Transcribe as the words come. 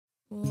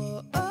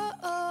Whoa, oh,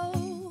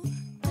 oh.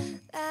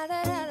 La,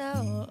 da, da, da,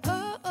 oh,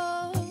 oh,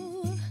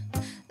 oh.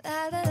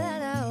 La, da, da,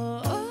 da,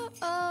 oh, oh,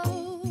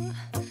 oh.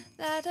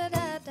 La, da,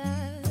 da,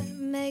 da.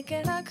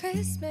 Making our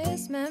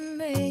Christmas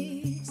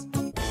memories.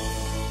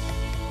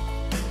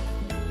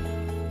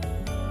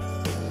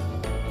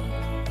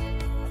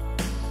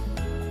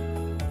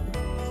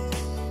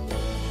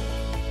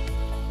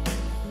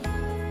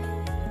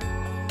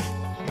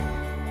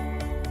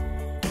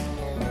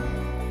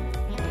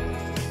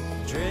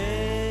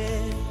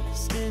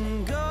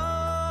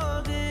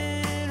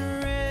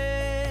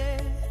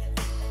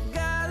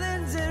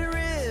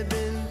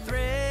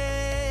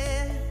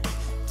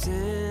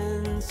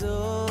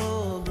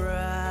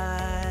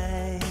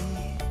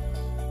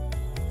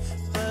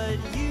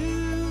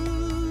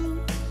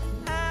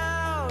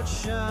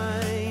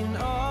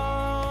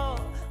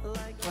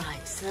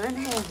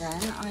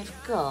 Then I've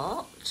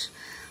got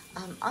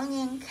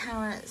onion,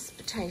 carrots,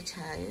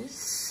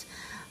 potatoes,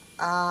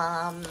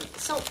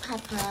 salt,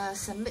 pepper,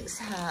 some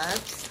mixed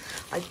herbs.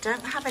 I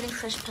don't have any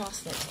fresh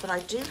parsnips, but I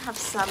do have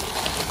some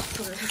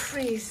from the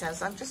freezer,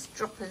 so I'm just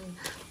dropping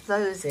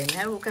those in.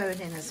 They're all going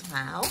in as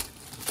well.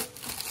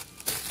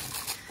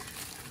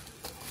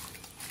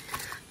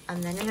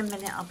 And then in a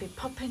minute I'll be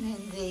popping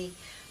in the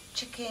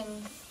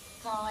chicken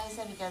thighs.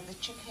 There we go, the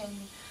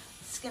chicken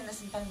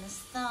skinless and boneless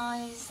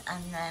thighs,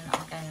 and then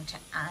I'm going to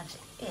add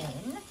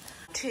in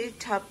two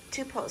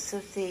pots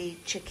of the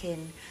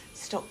chicken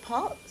stock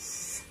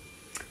pots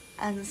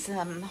and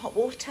some hot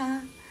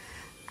water.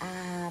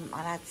 I'll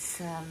add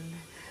some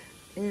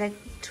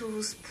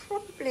lentils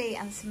probably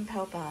and some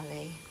pearl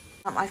barley.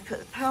 I've put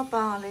the pearl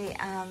barley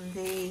and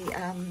the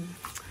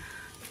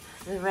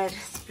red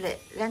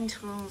split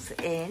lentils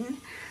in,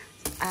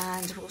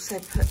 and I've also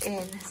put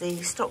in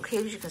the stock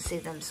cubes. You can see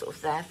them sort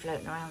of there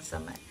floating around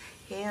somewhere.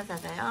 Here, there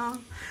they are.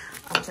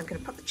 So I'm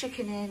going to put the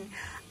chicken in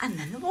and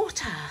then the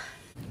water.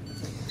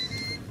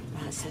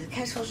 Right, so the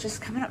kettle's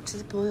just coming up to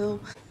the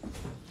boil.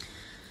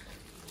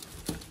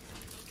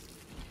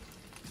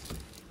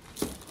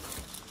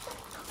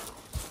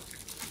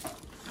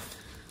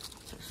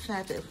 Put a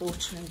fair bit of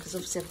water in because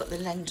obviously I've got the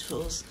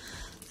lentils,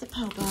 the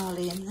pearl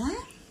barley in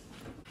there.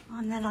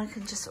 And then I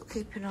can just sort of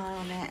keep an eye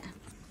on it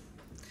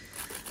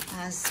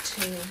as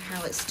to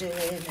how it's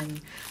doing and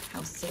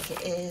how thick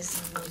it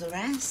is and all the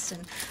rest,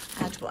 and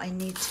add what I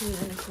need to.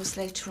 And of course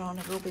later on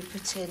I will be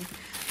putting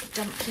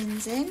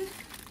dumplings in,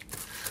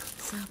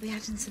 so I'll be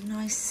adding some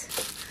nice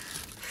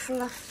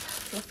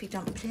fluffy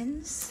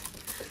dumplings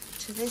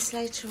to this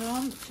later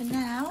on. For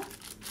now,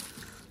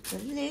 the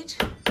lid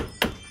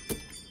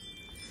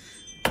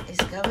is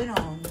going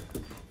on.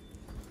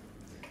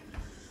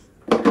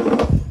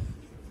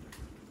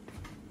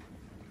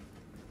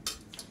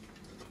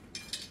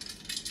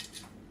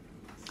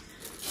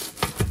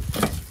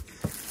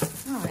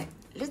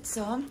 Lids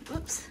on,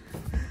 whoops.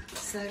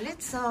 So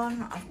lids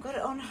on, I've got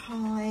it on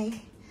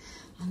high,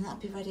 and that'll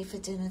be ready for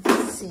dinner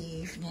this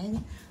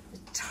evening. The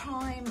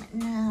time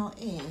now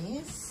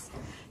is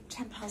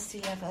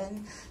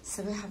 11:10,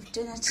 so we have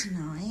dinner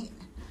tonight.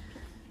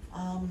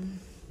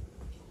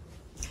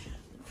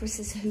 Chris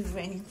is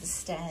hoovering the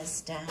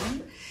stairs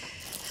down.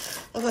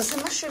 I've got some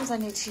mushrooms I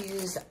need to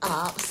use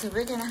up, so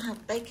we're going to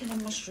have bacon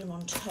and mushroom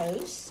on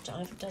toast. I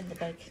haven't done the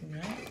bacon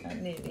yet. I'll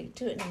nearly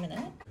do it in a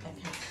minute. Okay,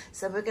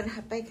 so we're going to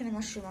have bacon and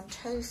mushroom on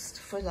toast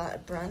for like a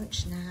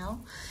brunch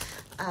now.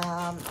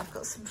 I've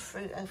got some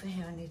fruit over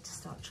here I need to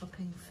start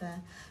chopping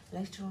for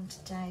later on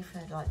today for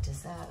like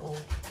dessert or,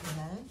 you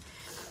know.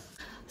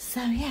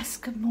 So yes,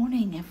 good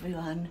morning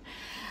everyone.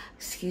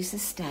 Excuse the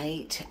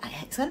state.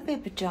 It's going to be a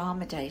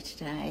pyjama day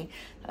today,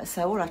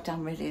 so all I've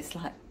done really is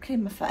like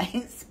clean my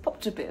face,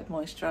 popped a bit of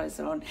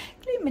moisturiser on,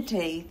 clean my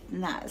teeth,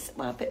 and that's,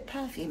 well, a bit of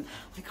perfume.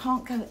 I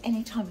can't go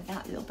any time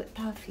without a little bit of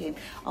perfume.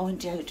 Oh, and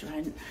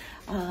deodorant.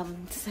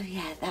 So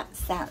yeah,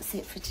 that's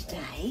it for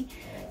today.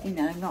 You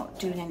know, not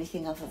doing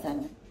anything other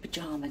than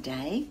pyjama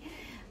day.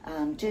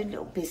 Doing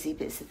little busy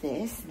bits of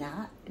this and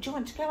that. Do you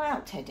want to go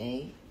out,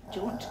 Teddy?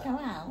 Do you want to go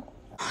out?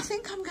 I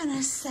think I'm going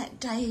to set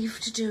Dave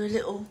to do a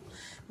little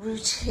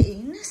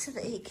routine so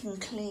that he can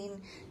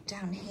clean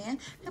down here. I'm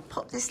going to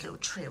pop this little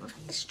tree.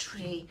 This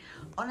tree,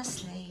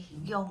 honestly,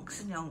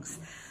 yonks and yonks.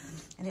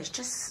 And it's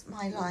just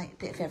my like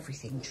bit of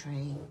everything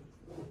tree.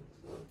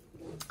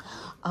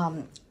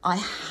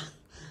 I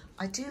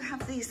do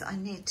have these that I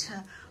need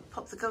to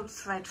pop the gold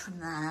thread from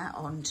there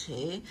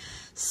onto.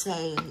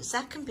 So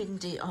Zach and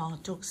Bindi are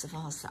dogs of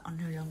ours that are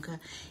no longer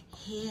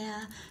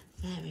here.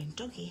 They're in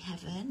doggy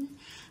heaven.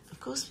 Of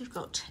course, we've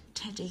got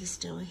Teddy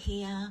still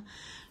here.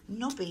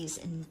 Nobby's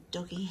in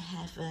doggy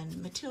heaven.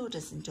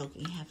 Matilda's in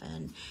doggy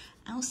heaven.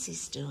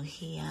 Elsie's still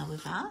here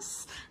with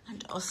us.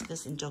 And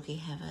Oscar's in doggy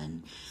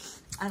heaven.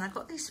 And I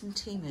got these from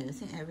Timu. I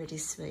think they're really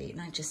sweet.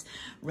 And I just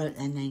wrote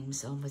their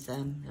names on with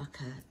like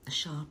a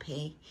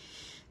Sharpie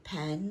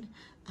pen.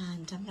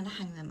 And I'm going to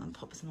hang them and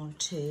pop them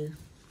onto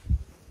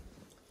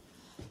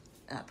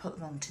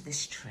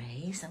this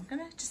tree. So I'm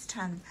going to just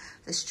turn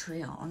this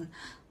tree on.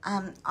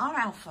 Our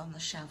Alpha on the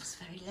shelf is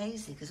very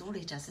lazy because all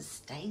he does is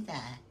stay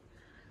there.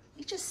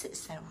 He just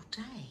sits there all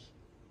day.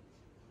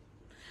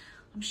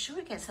 I'm sure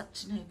it gets up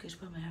to no good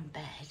when we're in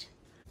bed.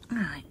 All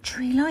right,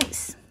 tree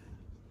lights.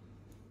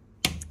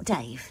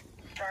 Dave.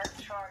 Start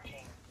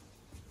charging.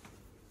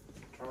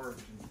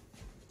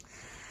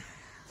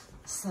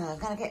 So I'm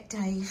going to get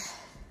Dave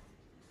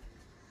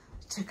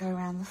to go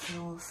around the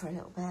floor for a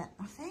little bit,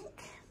 I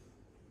think.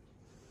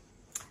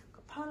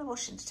 Got polar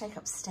washing to take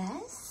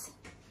upstairs.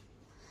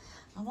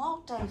 And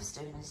while Dave's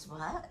doing his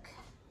work,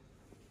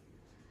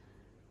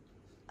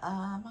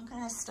 I'm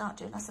going to start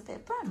doing us a bit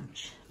of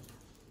brunch.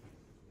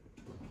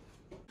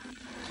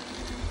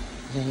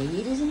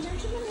 Ladies and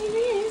gentlemen, here he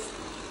is.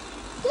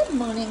 Good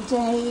morning,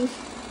 Dave.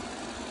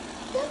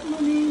 Good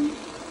morning.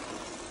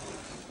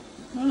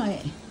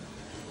 Right,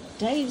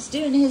 Dave's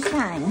doing his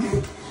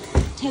thing.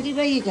 Teddy,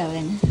 where you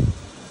going?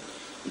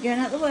 You going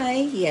out the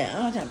way?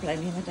 Yeah, I don't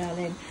blame you, my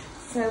darling.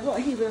 So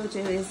what he will do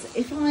is,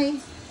 if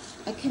I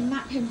can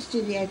map him to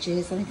do the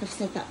edges, I think I've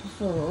said that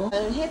before.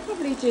 So he'll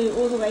probably do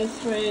all the way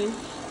through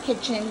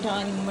kitchen,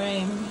 dining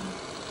room.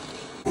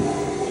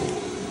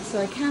 So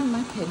I can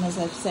map him, as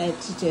I've said,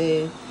 to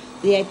do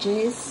the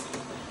edges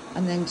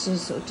and then to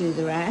sort of do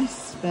the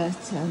rest.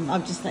 But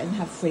I've just let him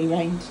have free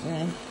rein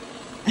today.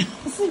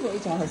 I'll see what he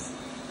does.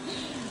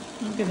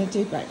 I'm going to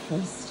do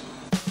breakfast.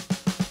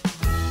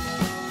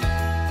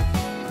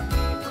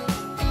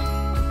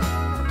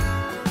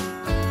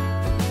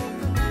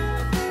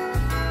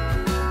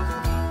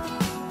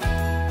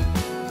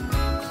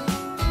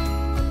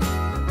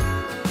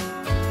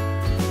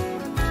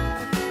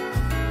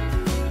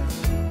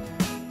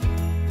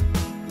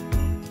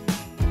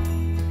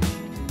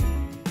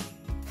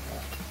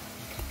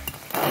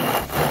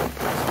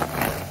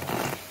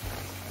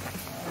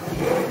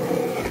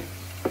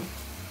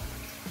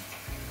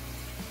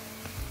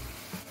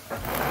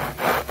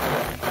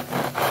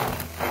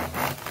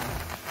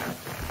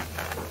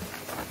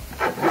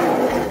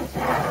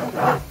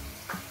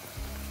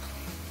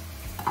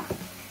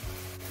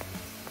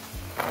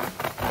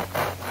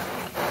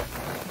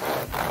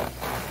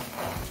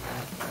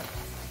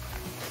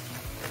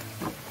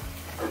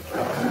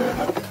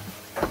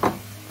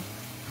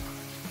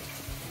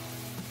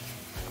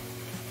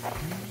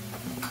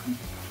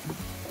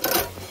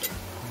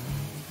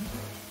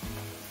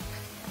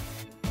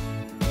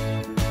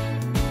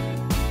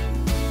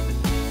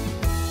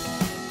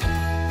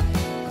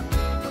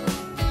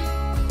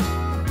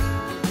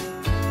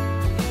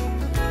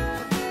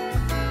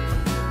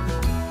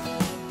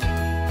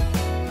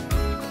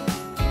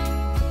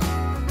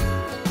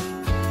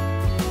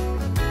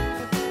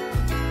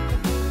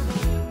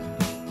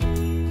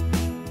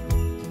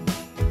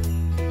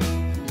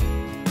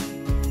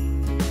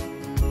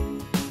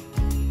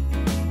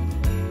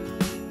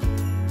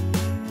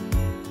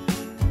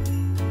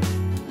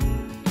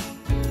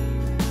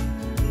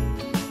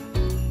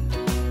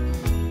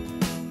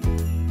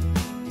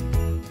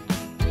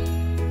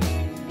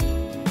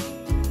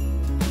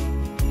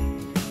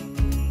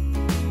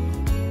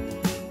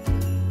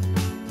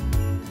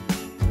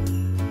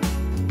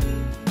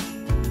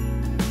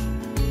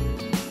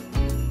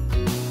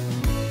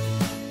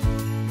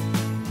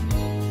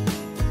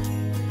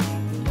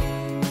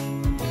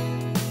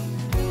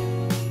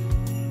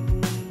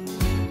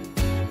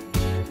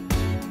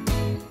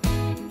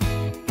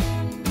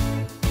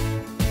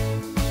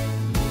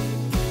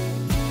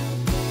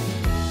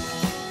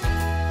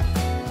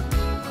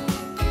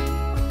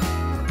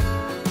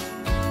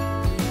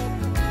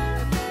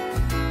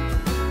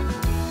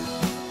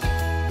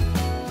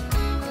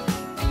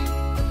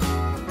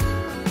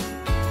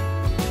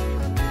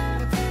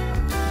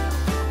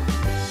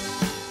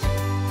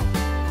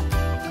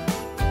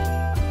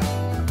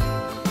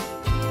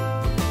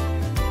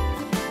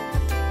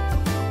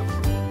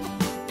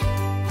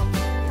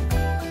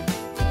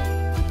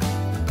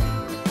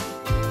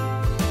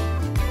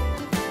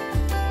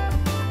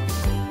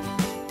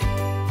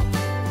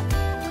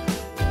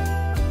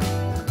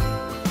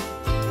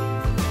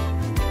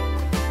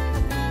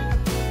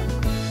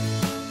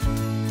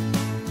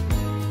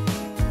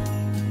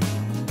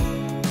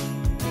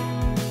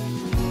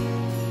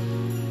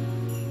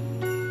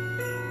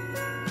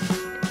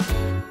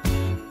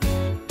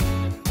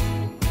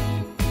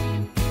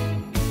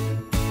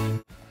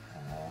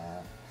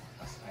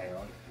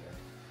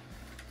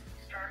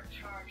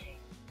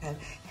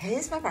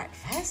 Here's my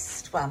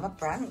breakfast, well, my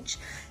brunch.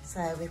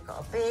 So we've got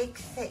a big,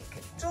 thick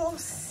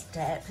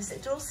doorstep. Is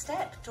it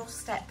doorstep?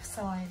 Doorstep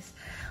size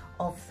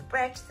of the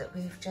bread that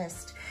we've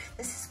just,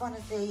 this is one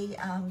of the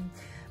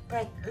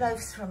bread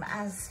loaves from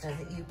Asda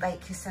that you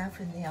bake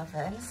yourself in the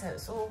oven. So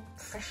it's all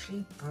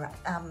freshly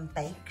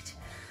baked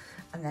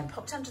and then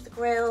popped under the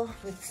grill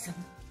with some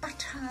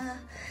butter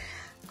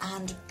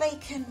and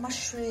bacon,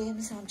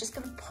 mushrooms. And I'm just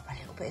gonna pop a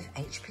little bit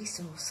of HP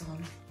sauce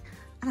on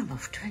and I'm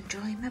off to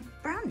enjoy my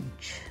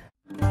brunch.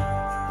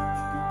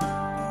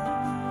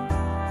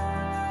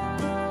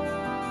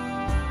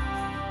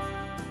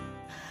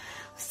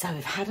 So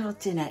we've had our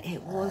dinner.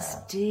 It was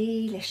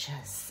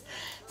delicious.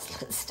 Let's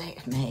look at the state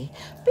of me.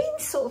 Been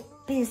sort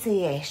of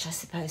busy-ish, I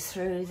suppose,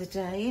 through the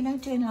day, you know,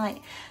 doing like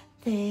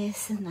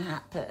this and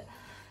that, but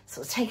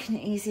sort of taking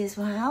it easy as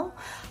well.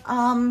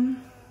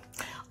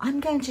 I'm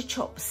going to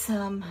chop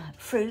some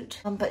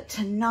fruit, but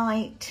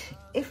tonight,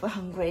 if we're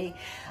hungry,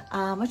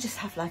 we'll just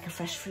have like a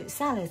fresh fruit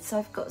salad. So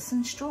I've got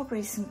some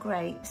strawberries, some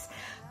grapes,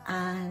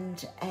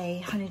 and a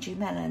honeydew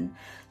melon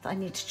that I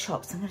need to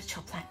chop. So I'm going to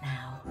chop that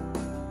now.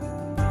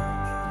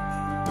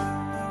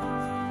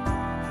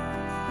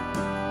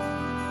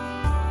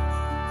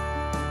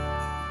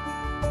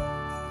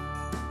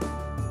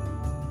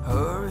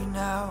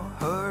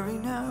 Hurry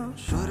now,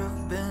 should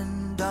have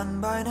been done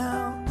by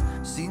now.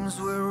 Seems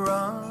we're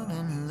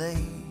running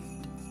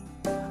late.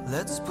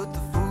 Let's put the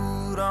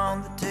food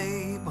on the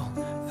table,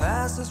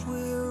 fast as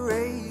we're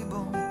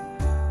able.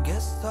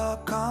 Guests are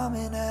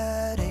coming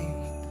at 8.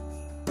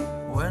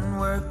 When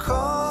we're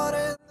caught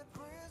in the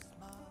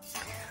Christmas.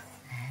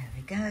 There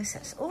we go, so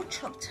it's all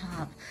chopped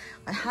up.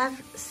 I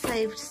have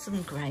saved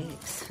some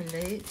grapes for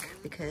Luke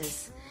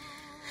because,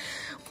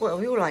 well,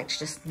 we all like to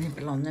just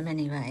nibble on them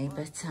anyway,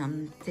 but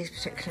these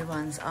particular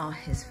ones are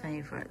his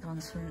favourite, the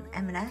ones from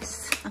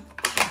M&S.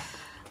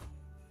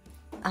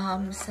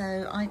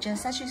 So I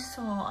just, as you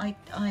saw,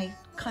 I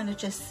kind of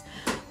just,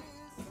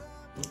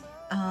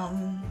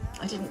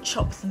 I didn't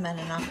chop the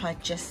melon up, I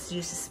just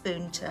used a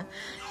spoon to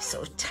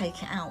sort of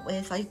take it out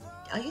with. I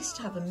used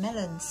to have a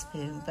melon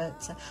spoon,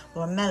 but,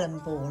 or a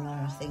melon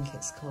baller, I think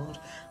it's called,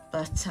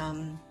 but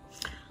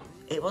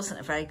it wasn't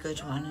a very good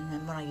one, and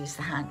then when I used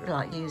the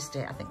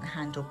I think the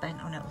handle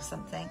bent on it or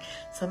something,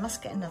 so I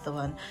must get another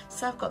one.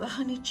 So I've got the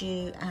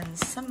honeydew and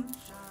some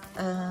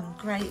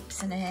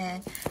grapes in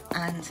here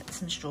and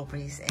some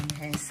strawberries in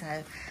here,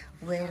 so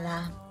we'll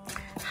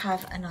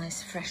have a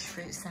nice fresh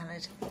fruit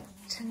salad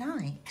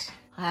tonight.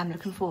 I am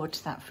looking forward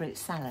to that fruit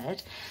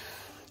salad.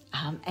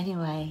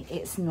 Anyway,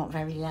 it's not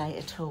very late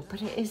at all,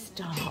 but it is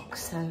dark,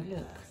 so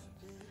look,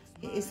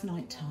 it is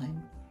night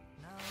time.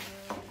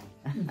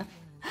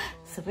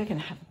 So we're going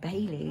to have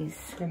Baileys.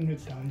 It's gone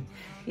midday.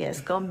 Yeah, it's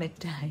gone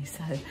midday,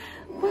 so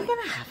we're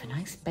going to have a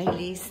nice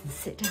Baileys and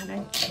sit down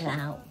and chill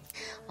out.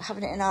 We're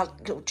having it in our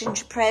little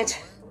gingerbread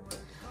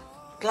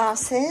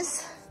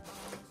glasses.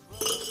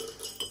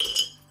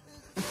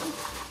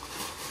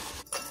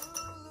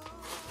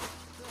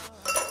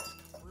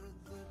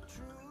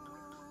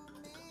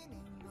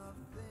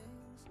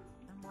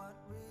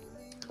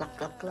 Glug,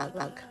 glug, glug,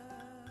 glug.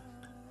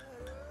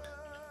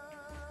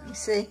 You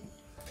see?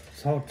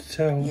 It's hard to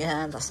tell.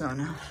 Yeah, that's not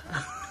enough.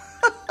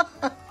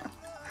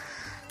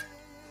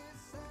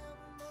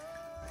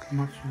 How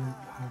much you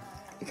have?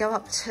 You go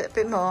up to a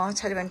bit more, I'll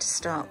tell you when to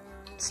stop.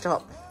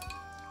 Stop.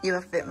 You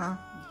have a bit more.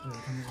 Yeah,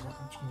 don't have that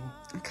much more.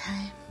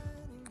 Okay.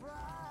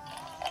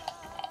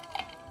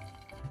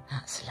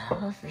 That's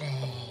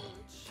lovely.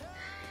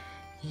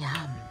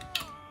 Yum.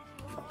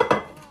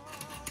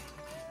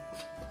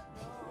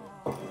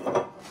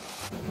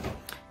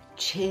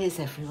 Cheers,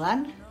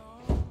 everyone.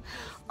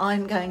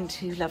 I'm going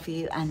to love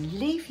you and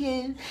leave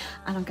you,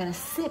 and I'm going to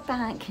sit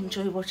back,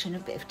 enjoy watching a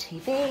bit of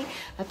TV,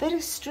 a bit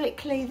of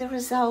Strictly the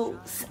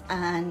Results,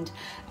 and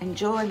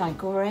enjoy my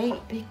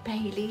great big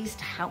Baileys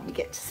to help me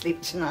get to sleep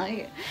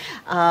tonight,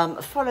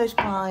 followed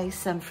by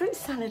some fruit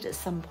salad at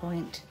some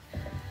point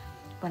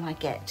when I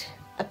get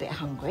a bit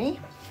hungry.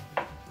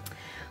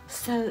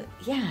 So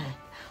yeah,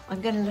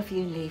 I'm going to love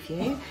you and leave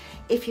you.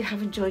 If you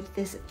have enjoyed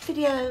this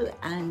video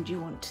and you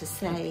want to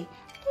say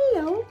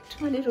hello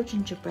to my little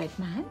gingerbread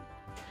man,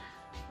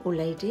 or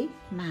lady,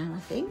 man I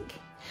think,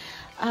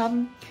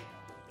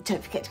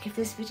 don't forget to give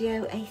this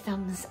video a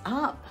thumbs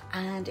up,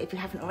 and if you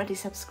haven't already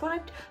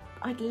subscribed,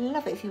 I'd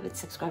love it if you would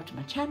subscribe to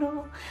my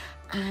channel,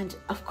 and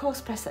of course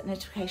press that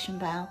notification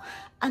bell,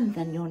 and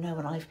then you'll know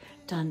when I've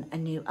done a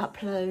new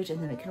upload, and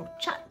then we can all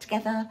chat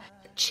together.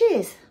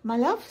 Cheers, my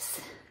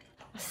loves.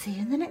 I'll see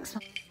you in the next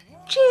one.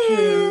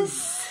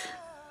 Cheers.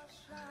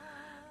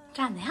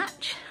 Down the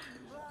hatch.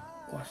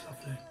 Quite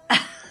lovely.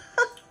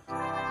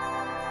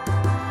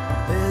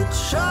 It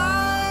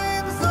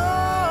shines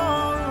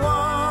on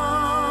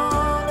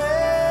one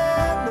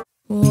end.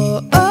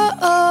 Whoa, oh,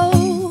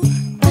 oh,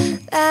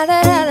 la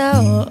da da da,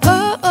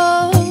 oh,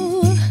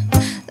 oh,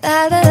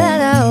 la da da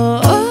da,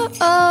 oh,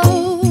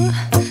 oh,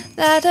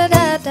 la da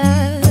da da,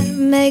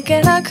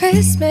 making our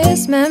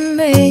Christmas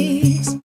memories.